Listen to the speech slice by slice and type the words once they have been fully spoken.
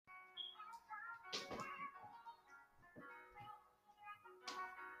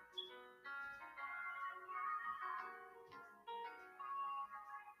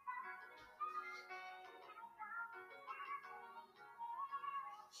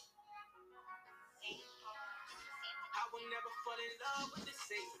never fall in love with the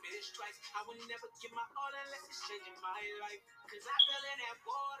same bitch twice. I would never give my all unless it's changing my life. Cause I fell in that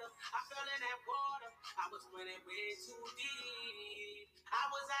water. I was running way too deep. I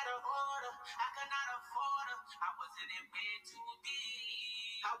was out of order. I could not afford her. I was in it way too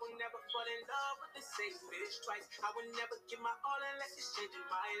deep. I would never fall in love with the same bitch twice. I would never give my all unless it's changing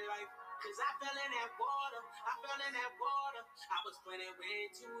my life. Cause I fell in that water. I was running way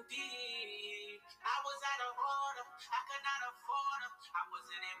too deep. I was out of order. I could not afford her. I was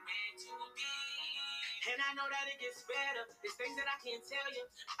in it way too deep. And I know that it gets better. There's things that I can't tell you.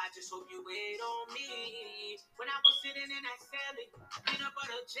 I just hope you wait on me. When I was sitting in that celly, peanut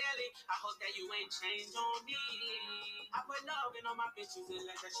butter jelly. I hope that you ain't changed on me. I put love in all my bitches and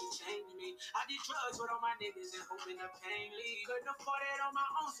let that shit change me. I did drugs with all my niggas and hoping the pain leave. Couldn't afford it on my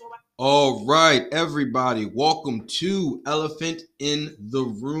own, so I... All right, everybody, welcome to Elephant in the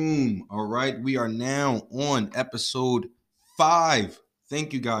Room. All right, we are now on episode 5.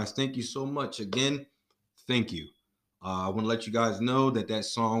 Thank you, guys. Thank you so much again. Thank you. I want to let you guys know that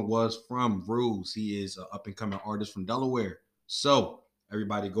song was from Rose. He is an up-and-coming artist from Delaware. So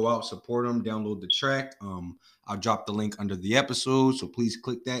everybody go out, support him, download the track. I'll drop the link under the episode, so please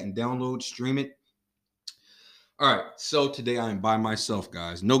click that and download, stream it. All right, so today I am by myself,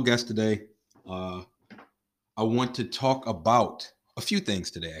 guys. No guest today. I want to talk about a few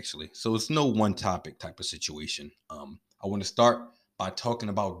things today, actually. So it's no one topic type of situation. I want to start by talking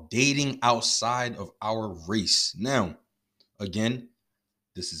about dating outside of our race. Now, again,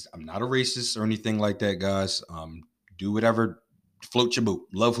 I'm not a racist or anything like that, guys. Do whatever, float your boat,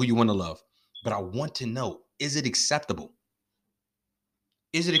 love who you want to love. But I want to know, is it acceptable?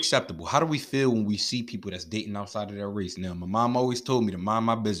 Is it acceptable? How do we feel when we see people that's dating outside of their race? Now, my mom always told me to mind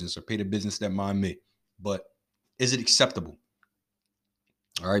my business or pay the business that mind me. But is it acceptable?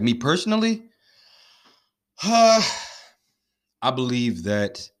 All right, me personally, I believe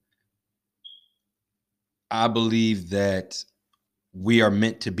that we are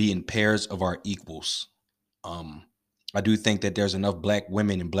meant to be in pairs of our equals. I do think that there's enough black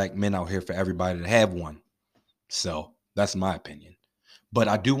women and black men out here for everybody to have one. So that's my opinion. But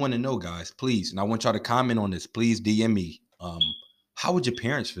I do want to know, guys, please, and I want y'all to comment on this. Please DM me. How would your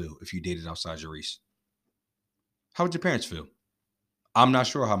parents feel if you dated outside your race? How would your parents feel? I'm not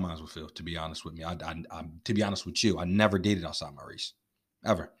sure how mine would feel, to be honest with me. To be honest with you, I never dated outside my race,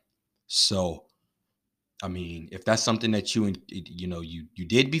 ever. So, I mean, if that's something that you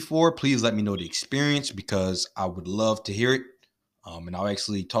did before, please let me know the experience because I would love to hear it. And I'll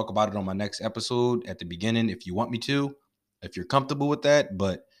actually talk about it on my next episode at the beginning if you want me to, if you're comfortable with that.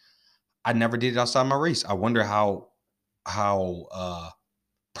 But I never did it outside my race. I wonder how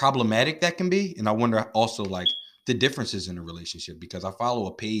problematic that can be. And I wonder also like the differences in a relationship because I follow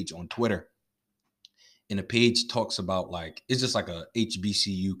a page on Twitter and the page talks about like, it's just like a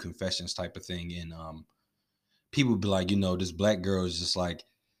HBCU confessions type of thing. And people be like, this black girl is just like,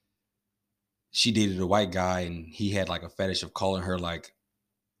 she dated a white guy and he had like a fetish of calling her like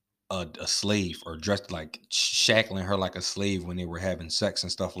a slave or dressed like shackling her like a slave when they were having sex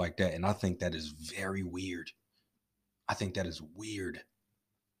and stuff like that. And I think that is very weird. All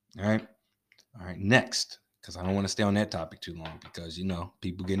right. All right. Next, because I don't want to stay on that topic too long because,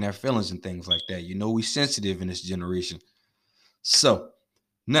 people getting their feelings and things like that. We sensitive in this generation. So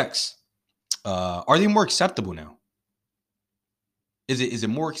next, are they more acceptable now? Is it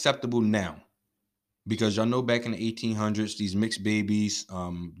more acceptable now? Because y'all know back in the 1800s, these mixed babies,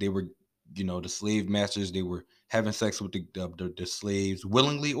 they were, the slave masters, they were having sex with the slaves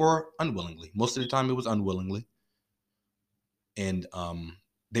willingly or unwillingly. Most of the time it was unwillingly. And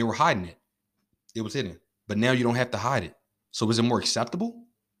they were hiding it. It was hidden. But now you don't have to hide it. So is it more acceptable?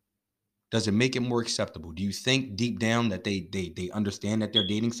 Does it make it more acceptable? Do you think deep down that they understand that they're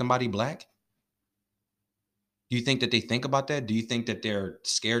dating somebody black? Do you think that they think about that? Do you think that they're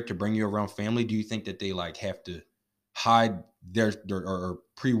scared to bring you around family? Do you think that they like have to hide their or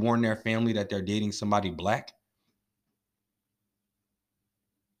pre-warn their family that they're dating somebody black?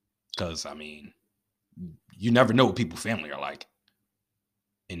 Because, I mean, you never know what people's family are like.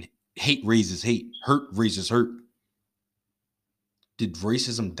 And hate raises hate. Hurt raises hurt. Did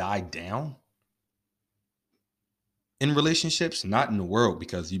racism die down in relationships? Not in the world,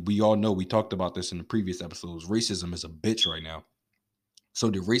 because we all know, we talked about this in the previous episodes. Racism is a bitch right now. So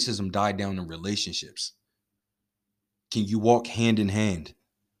did racism die down in relationships? Can you walk hand in hand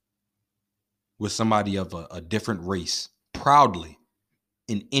with somebody of a different race proudly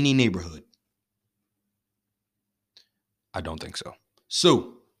in any neighborhood? I don't think so.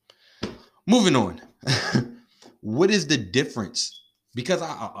 So, moving on. What is the difference? Because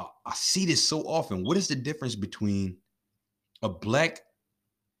I see this so often. What is the difference between A black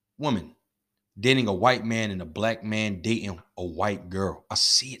woman dating a white man and a black man dating a white girl. I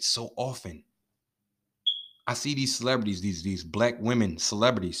see it so often. I see these celebrities, these black women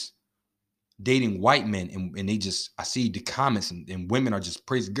celebrities dating white men, and they just, I see the comments, and women are just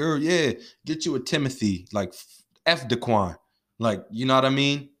praising, girl, yeah, get you a Timothy, like F Daquan, like, you know what I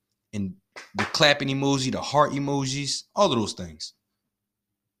mean? And the clapping emoji, the heart emojis, all of those things.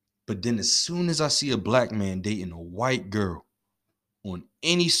 But then as soon as I see a black man dating a white girl on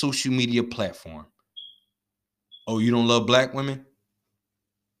any social media platform, oh, you don't love black women?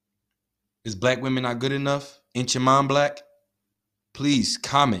 Is black women not good enough? Ain't your mom black? Please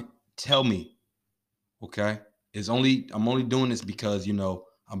comment, tell me, okay? I'm only doing this because,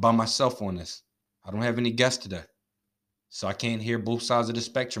 I'm by myself on this. I don't have any guests today, so I can't hear both sides of the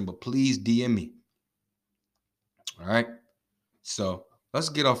spectrum, but please DM me. All right? So let's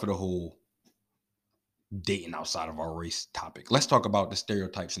get off of the whole dating outside of our race topic. Let's talk about the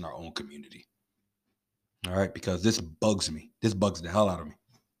stereotypes in our own community. All right? Because this bugs me. This bugs the hell out of me.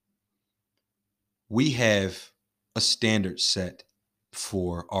 We have a standard set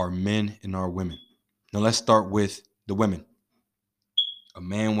for our men and our women. Now let's start with the women. A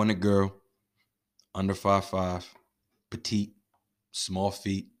man want a girl under 5'5", petite, small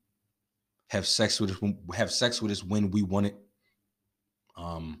feet. Have sex with us when we want it.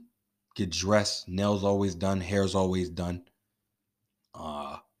 Get dressed, nails always done, hair's always done.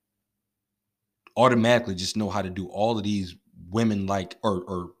 Automatically just know how to do all of these women like,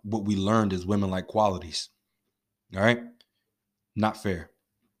 or what we learned as women like qualities. All right? Not fair.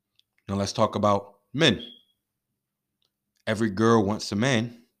 Now let's talk about men. Every girl wants a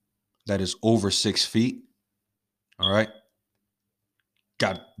man that is over 6 feet. All right?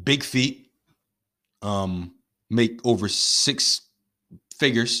 Got big feet. Make over 6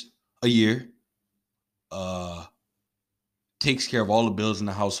 figures a year. Takes care of all the bills in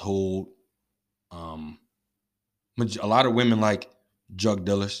the household. A lot of women like drug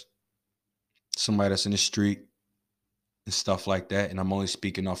dealers, somebody that's in the street and stuff like that. And I'm only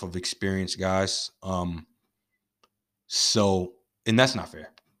speaking off of experience, guys. So, and that's not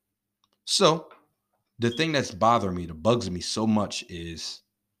fair. So the thing that's bothering me, that bugs me so much is,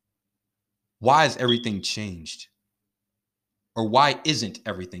 why is everything changed? Or why isn't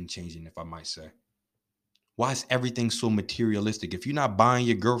everything changing, if I might say? Why is everything so materialistic? If you're not buying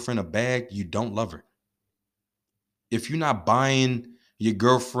your girlfriend a bag, you don't love her. If you're not buying your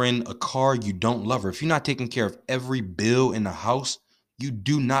girlfriend a car, you don't love her. If you're not taking care of every bill in the house, you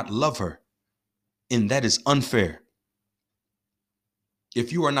do not love her. And that is unfair.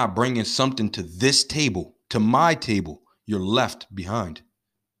 If you are not bringing something to this table, to my table, you're left behind.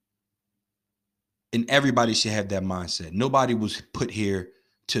 And everybody should have that mindset. Nobody was put here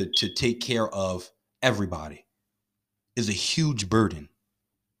to take care of everybody. It's a huge burden.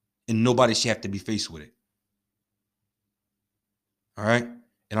 And nobody should have to be faced with it. All right?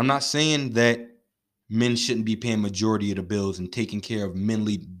 And I'm not saying that men shouldn't be paying majority of the bills and taking care of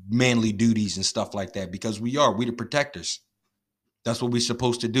manly duties and stuff like that, because we the protectors. That's what we're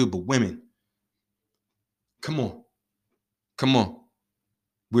supposed to do. But women, come on.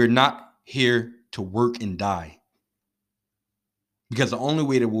 We're not here to work and die, because the only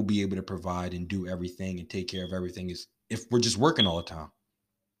way that we'll be able to provide and do everything and take care of everything is if we're just working all the time.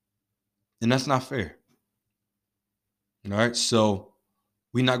 And that's not fair. All right. So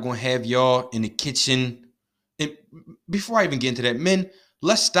we're not going to have y'all in the kitchen. And before I even get into that, men,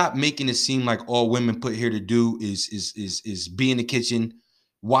 let's stop making it seem like all women put here to do is be in the kitchen,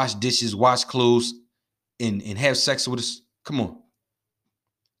 wash dishes, wash clothes, and have sex with us. Come on.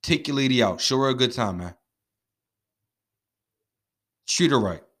 Take your lady out. Show her a good time, man. Treat her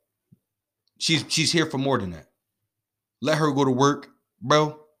right. She's here for more than that. Let her go to work,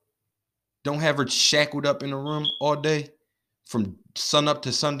 bro. Don't have her shackled up in a room all day from sun up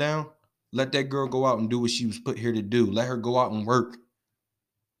to sundown. Let that girl go out and do what she was put here to do. Let her go out and work.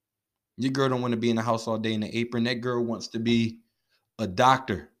 Your girl don't want to be in the house all day in the apron. That girl wants to be a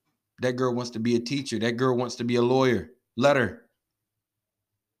doctor. That girl wants to be a teacher. That girl wants to be a lawyer. Let her.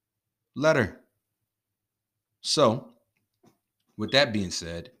 Let her. So, with that being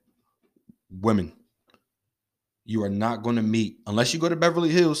said, women, you are not going to meet, unless you go to Beverly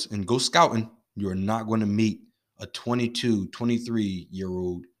Hills and go scouting, you are not going to meet a 22,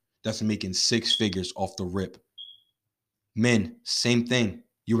 23-year-old that's making 6 figures off the rip. Men, same thing.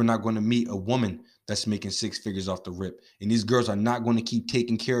 You are not going to meet a woman that's making 6 figures off the rip. And these girls are not going to keep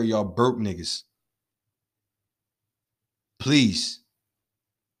taking care of y'all broke niggas. Please.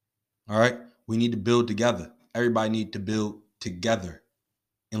 All right? We need to build together. Everybody need to build together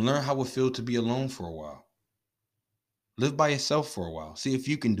and learn how it feels to be alone for a while. Live by yourself for a while. See if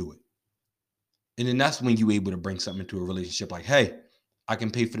you can do it. And then that's when you're able to bring something into a relationship like, hey, I can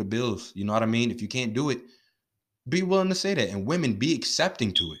pay for the bills. You know what I mean? If you can't do it, be willing to say that. And women, be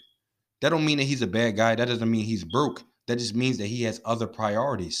accepting to it. That don't mean that he's a bad guy. That doesn't mean he's broke. That just means that he has other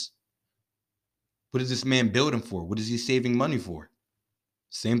priorities. What is this man building for? What is he saving money for?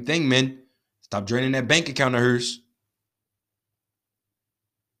 Same thing, men. Stop draining that bank account of hers.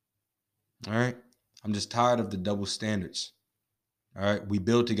 All right? I'm just tired of the double standards. All right? We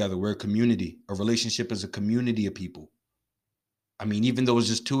build together. We're a community. A relationship is a community of people. I mean, even though it's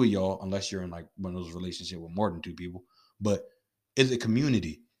just two of y'all, unless you're in like one of those relationships with more than two people, but it's a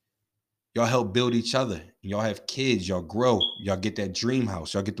community. Y'all help build each other. Y'all have kids. Y'all grow. Y'all get that dream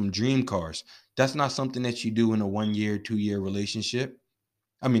house. Y'all get them dream cars. That's not something that you do in a 1 year, 2 year relationship.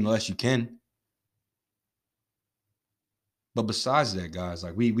 I mean, unless you can. But besides that, guys,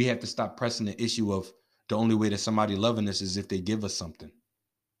 like we have to stop pressing the issue of the only way that somebody loving us is if they give us something.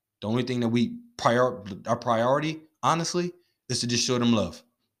 The only thing that our priority, honestly, is to just show them love.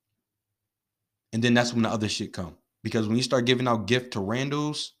 And then that's when the other shit come. Because when you start giving out gift to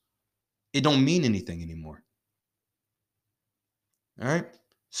randos, it don't mean anything anymore. All right.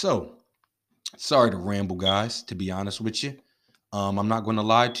 So sorry to ramble, guys, to be honest with you. I'm not going to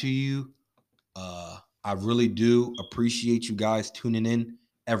lie to you. I really do appreciate you guys tuning in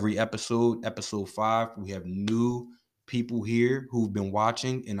every episode. Episode 5, we have new people here who've been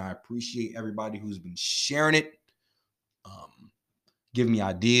watching, and I appreciate everybody who's been sharing it. Give me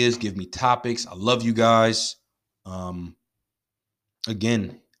ideas, give me topics. I love you guys.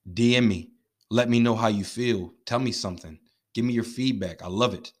 Again, DM me. Let me know how you feel. Tell me something. Give me your feedback. I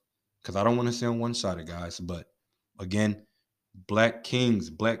love it because I don't want to sound one-sided, guys. But again, Black kings,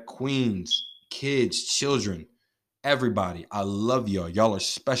 Black queens, kids, children, everybody, I love y'all. Y'all are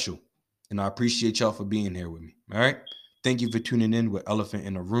special. And I appreciate y'all for being here with me. All right. Thank you for tuning in with Elephant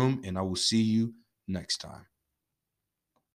in the Room. And I will see you next time.